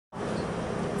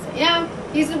Yeah,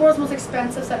 these are the world's most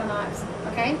expensive set of knives,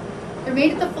 okay? They're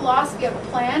made with the philosophy of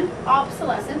planned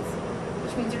obsolescence,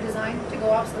 which means they're designed to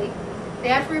go obsolete. They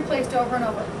have to be replaced over and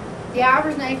over. The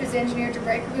average knife is engineered to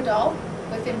break or go dull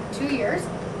within 2 years,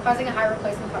 causing a high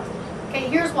replacement cost. Okay,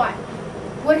 here's why.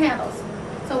 Wood handles.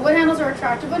 So wood handles are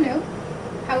attractive when new.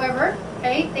 However,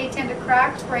 okay, they tend to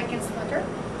crack, break, and splinter.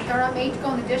 They're not made to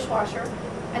go in the dishwasher.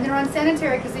 And they're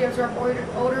unsanitary because they absorb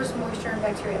odors, moisture, and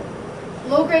bacteria.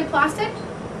 Low-grade plastic,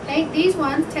 okay, these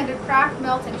ones tend to crack,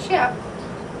 melt, and chip.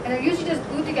 And they're usually just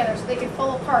glued together so they can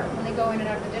fall apart when they go in and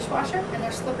out of the dishwasher, and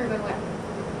they're slippery when wet.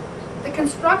 The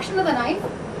construction of the knife,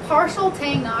 partial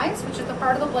tang knives, which is the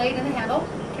part of the blade and the handle,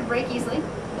 can break easily.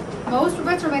 Most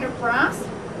rivets are made of brass.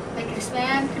 They can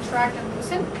expand, contract, and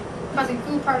loosen, causing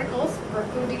food particles for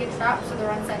food to get trapped, so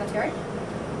they're unsanitary.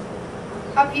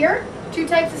 Up here, 2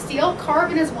 types of steel.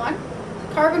 Carbon is one.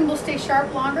 Carbon will stay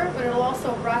sharp longer, but it'll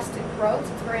also rust and corrode,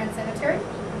 so it's very unsanitary.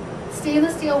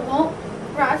 Stainless steel won't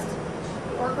rust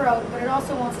or corrode, but it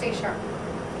also won't stay sharp.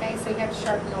 Okay, so you have to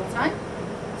sharpen it all the time.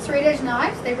 Straight edge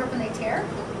knives, they rip and they tear.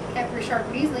 Can't be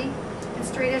sharpened easily. And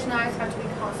straight edge knives have to be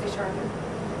constantly sharpened.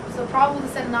 So the problem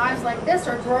with a set of knives like this,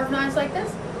 or a drawer of knives like this,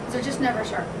 is they're just never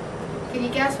sharp. Can you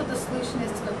guess what the solution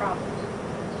is to the problem?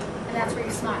 And that's where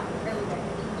you smile really big.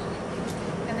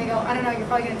 And they go, I don't know, you're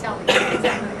probably going to tell me.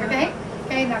 Okay?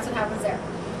 Okay, and that's what happens there.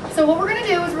 So what we're going to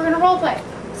do is we're going to role play.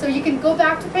 So you can go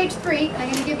back to page 3, and I'm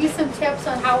going to give you some tips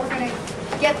on how we're going to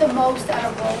get the most out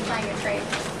of role playing a trade.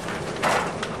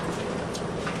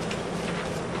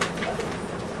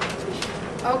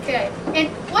 Okay, and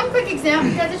one quick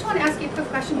example, guys, I just want to ask you a quick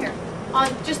question here.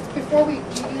 Just before we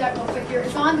do that real quick here,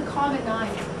 it's on the common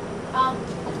knives.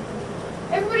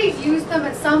 Everybody's used them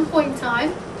at some point in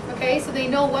time, okay, so they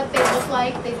know what they look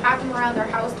like. They've had them around their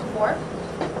house before.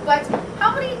 But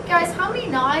how many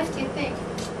knives do you think?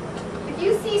 If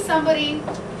you see somebody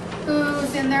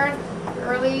who's in their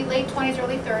late 20s,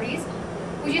 early 30s,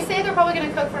 would you say they're probably going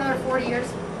to cook for another 40 years?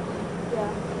 Yeah.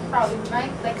 Probably,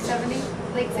 right? Like 70,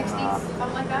 late 60s,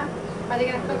 something like that? Are they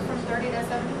going to cook from 30 to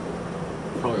 70?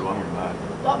 Probably longer than that.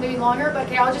 Well, maybe longer, but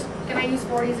okay, can I use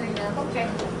 40 as an example? Okay.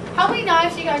 How many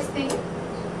knives do you guys think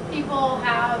people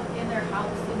have in their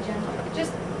house in general?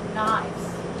 Just knives.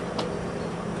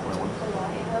 21.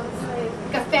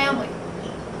 Like a family.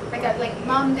 Like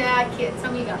mom, dad, kids.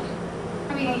 How many you got?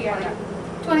 How many do you got?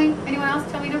 20. Anyone else?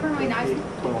 Tell me a number. How many knives?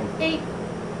 21. 8.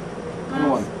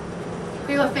 21.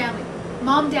 We have a family.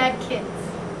 Mom, dad, kids.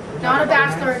 Not a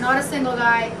bachelor, not a single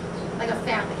guy, like a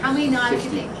family. How many knives do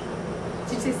you think?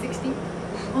 Did you say 60?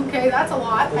 Okay, that's a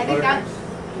lot. I think that,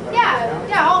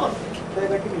 yeah, all of them.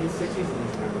 That could be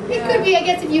 60s. It could be, I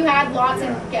guess, if you had lots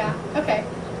and, yeah, okay.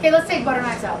 Okay, let's take butter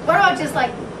knives out. What about just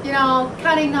like, you know,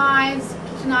 cutting knives,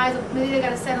 kitchen knives, maybe they got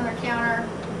to set on their counter.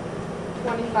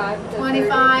 25 to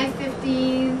 25,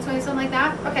 15, 20, something like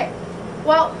that? Okay.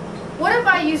 Well, what if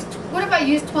I use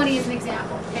 20 as an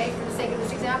example, okay, for the sake of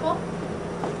this example?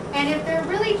 And if they're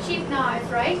really cheap knives,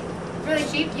 right? Really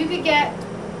cheap, you could get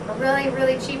a really,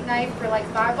 really cheap knife for like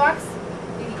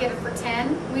 $5. You could get it for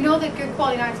 10. We know that good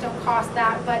quality knives don't cost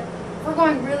that, but if we're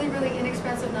going really, really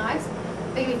inexpensive knives,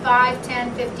 they can be 5,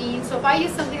 10, 15. So if I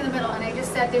use something in the middle, and I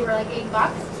just said they were like $8,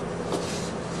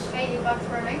 okay, $8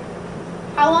 for a knife.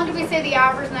 How long do we say the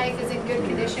average knife is in good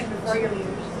condition before you're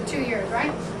 2 years,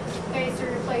 right? Okay, so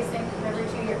you're replacing every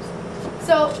 2 years.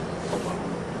 So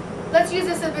let's use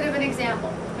this as a bit of an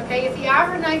example. Okay, if the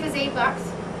average knife is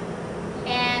 $8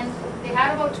 and they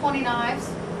had about 20 knives,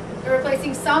 they're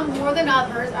replacing some more than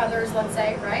others, let's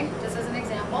say, right? Just as an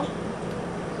example.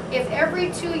 If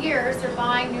every 2 years they're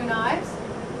buying new knives,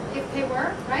 if they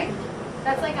were, right?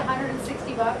 That's like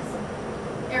 $160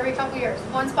 every couple years.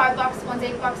 One's $5, one's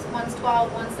 $8, one's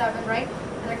 12, one's 7, right?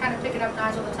 And they're kind of picking up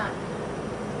knives all the time.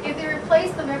 If they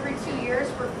replace them every 2 years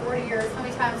for 40 years, how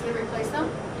many times do they replace them?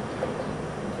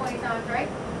 20 times, right?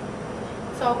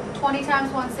 So 20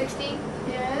 times 160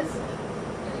 is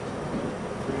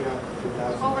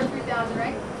over 3,000,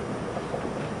 right?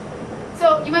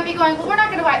 So you might be going, well, we're not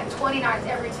going to buy 20 knives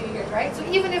every 2 years, right? So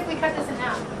even if we cut this in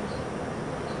half.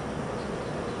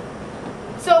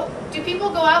 So do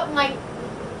people go out and like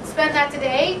spend that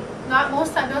today? Not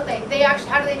most time, don't they? They actually,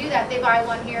 how do they do that? They buy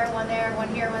one here, one there,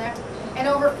 one here, one there. And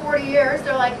over 40 years,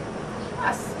 they're like,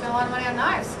 I spent a lot of money on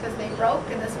knives because they broke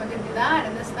and this one didn't do that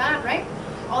and this, that, right?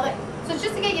 All that. So it's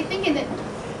just to get you thinking that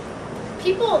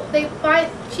people, they buy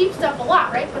cheap stuff a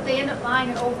lot, right? But they end up buying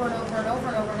it over and over and over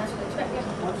and over, and that's what they expect.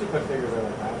 Yeah. Once you put figures out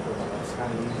like that, it's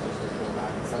kind of easy just to go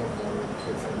back and settle for it.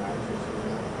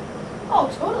 Oh,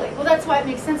 totally. Well, that's why it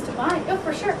makes sense to buy. Oh,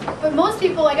 for sure. But most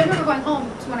people, like I remember going home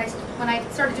to when I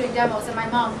started doing demos, and my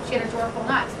mom, she had a drawer full of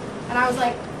knives, and I was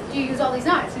like, do you use all these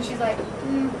knives? And she's like,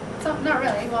 not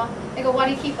really. Well, I go, why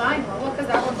do you keep buying them? Well, because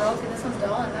that one broke and this one's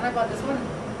dull, and then I bought this one.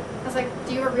 I was like,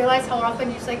 do you ever realize how often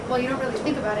you're just like, well, you don't really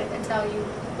think about it until you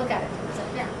look at it. I was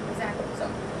like, yeah, exactly.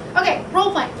 So, okay,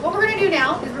 role playing. What we're going to do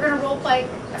now is we're going to role play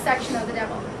a section of the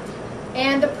demo.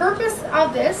 And the purpose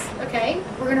of this, okay,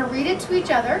 we're going to read it to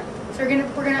each other. So I'm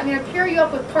going to pair you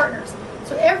up with partners.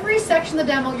 So every section of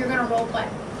the demo, you're going to role play.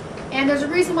 And there's a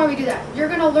reason why we do that. You're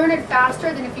going to learn it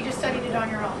faster than if you just studied it on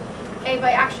your own, okay,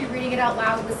 by actually reading it out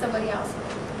loud with somebody else.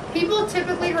 People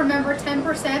typically remember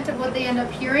 10% of what they end up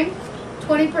hearing,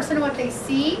 20% of what they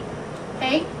see,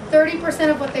 okay,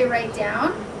 30% of what they write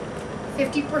down,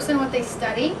 50% of what they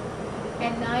study,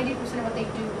 and 90% of what they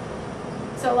do.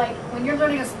 So like when you're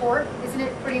learning a sport, isn't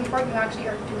it pretty important you actually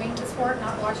are doing the sport,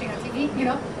 not watching on TV, you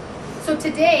know? So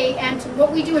today, and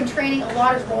what we do in training a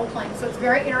lot is role playing. So it's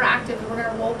very interactive, and we're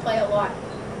going to role play a lot,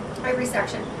 every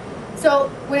section. So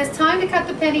when it's time to cut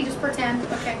the penny, just pretend,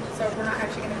 okay, so we're not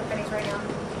actually going to cut pennies right now.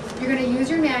 You're going to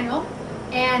use your manual,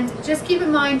 and just keep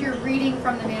in mind you're reading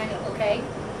from the manual, okay?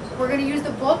 We're going to use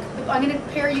the book. I'm going to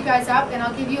pair you guys up, and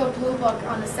I'll give you a blue book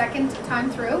on the second time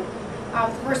through. The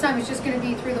first time is just going to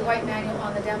be through the white manual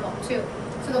on the demo, too.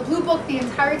 So the blue book the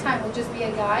entire time will just be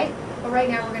a guide, but right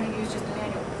now we're going to use just the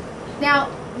manual.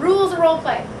 Now, rules of role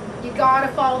play. You got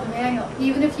to follow the manual.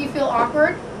 Even if you feel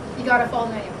awkward, you got to follow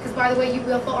the manual. Because by the way, you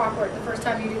will feel awkward the first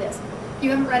time you do this.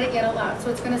 You haven't read it yet out loud, so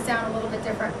it's going to sound a little bit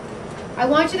different. I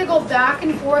want you to go back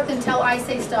and forth until I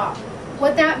say stop.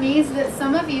 What that means is that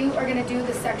some of you are going to do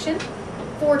this section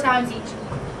 4 times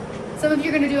each. Some of you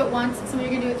are going to do it once, some of you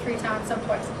are going to do it 3 times, some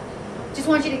twice. Just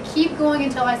want you to keep going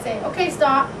until I say, okay,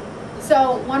 stop.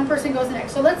 So one person goes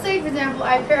next. So let's say, for example,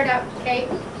 I paired up, okay,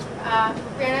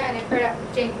 Brianna, and I paired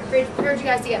up Jamie. I paired you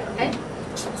guys together, okay?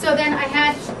 So then I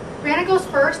had, Brianna goes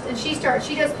first, and she starts.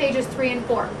 She does pages 3 and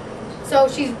 4. So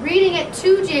she's reading it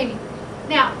to Jamie.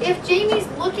 Now, if Jamie's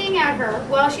looking at her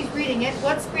while she's reading it,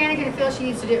 what's Brianna going to feel she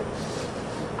needs to do?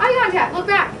 Eye contact, look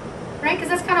back, right? Because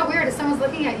that's kind of weird if someone's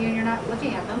looking at you and you're not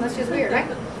looking at them. That's just weird, right?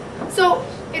 So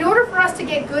in order for us to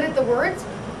get good at the words,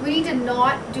 we need to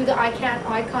not do the eye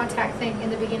contact thing in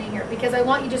the beginning here, because I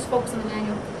want you to just focus on the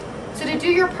manual. So to do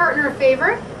your partner a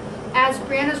favor, as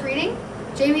Brianna's reading,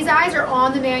 Jamie's eyes are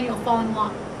on the manual following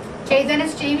along. Okay, then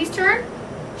it's Jamie's turn.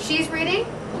 She's reading.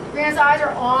 Brianna's eyes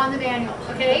are on the manual,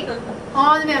 okay?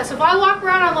 On the manual. So if I walk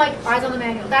around, I'm like, eyes on the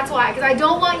manual. That's why, because I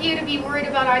don't want you to be worried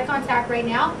about eye contact right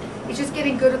now. It's just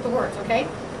getting good at the words, okay?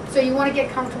 So you want to get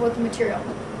comfortable with the material.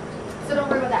 So don't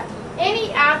worry about that.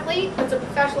 Any athlete that's a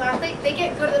professional athlete, they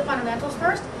get good at the fundamentals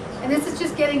first. And this is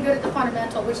just getting good at the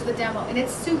fundamental, which is the demo. And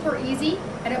it's super easy,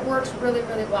 and it works really,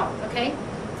 really well, okay?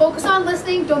 Focus on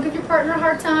listening. Don't give your partner a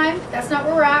hard time. That's not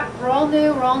where we're at. We're all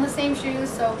new. We're all in the same shoes,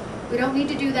 so we don't need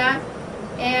to do that.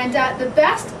 And the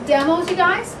best demos, you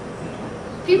guys,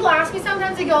 people ask me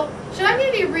sometimes, they go, should I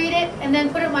maybe read it and then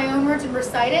put it in my own words and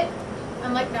recite it?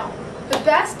 I'm like, no. The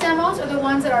best demos are the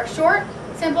ones that are short,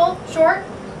 simple, short,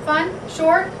 fun,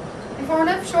 short,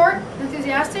 informative, short,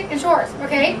 enthusiastic, and short,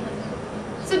 okay?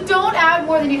 So don't add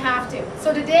more than you have to.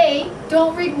 So today,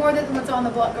 don't read more than what's on the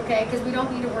book, okay? Because we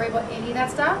don't need to worry about any of that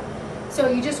stuff. So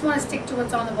you just want to stick to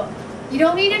what's on the book. You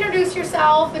don't need to introduce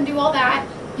yourself and do all that.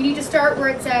 You need to start where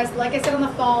it says, like I said on the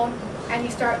phone, and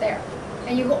you start there.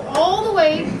 And you go all the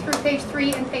way through page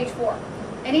 3 and page 4.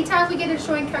 Anytime we get into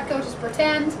showing Cutco, just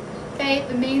pretend, okay?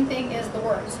 The main thing is the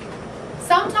words.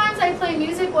 Sometimes I play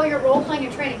music while you're role-playing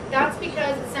and training. That's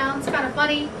because it sounds kind of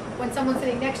funny when someone's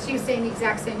sitting next to you saying the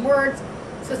exact same words.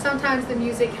 So sometimes the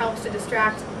music helps to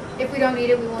distract. If we don't need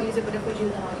it, we won't use it, but if we do,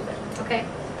 then I'll use it, okay?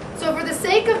 So for the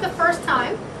sake of the first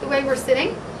time, the way we're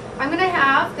sitting, I'm going to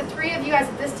have the 3 of you guys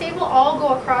at this table all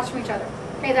go across from each other.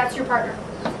 Okay, that's your partner.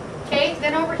 Okay,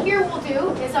 then over here what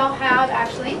we'll do is I'll have,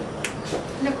 actually,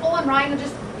 Nicole and Ryan will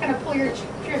just kind of pull your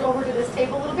chairs over to this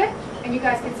table a little bit, and you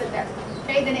guys can sit there.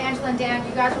 Okay, then Angela and Dan,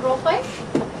 you guys will role play.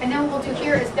 And then what we'll do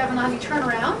here is Devin and Ivy turn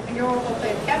around, and you'll role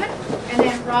play with Kevin, and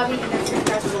then Robbie and then you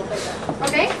guys will role play there.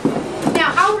 Okay?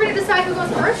 Now, how we're going to decide who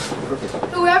goes first?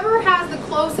 Whoever has the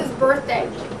closest birthday.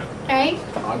 Okay?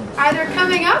 Either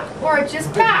coming up or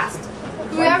just passed.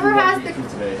 Whoever has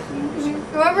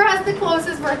the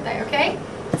closest birthday, okay?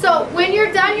 So when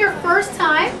you're done your first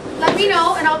time, let me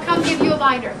know and I'll come give you a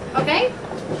binder. Okay?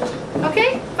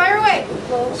 Okay? Fire away.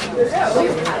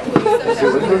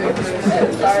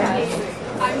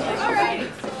 All right.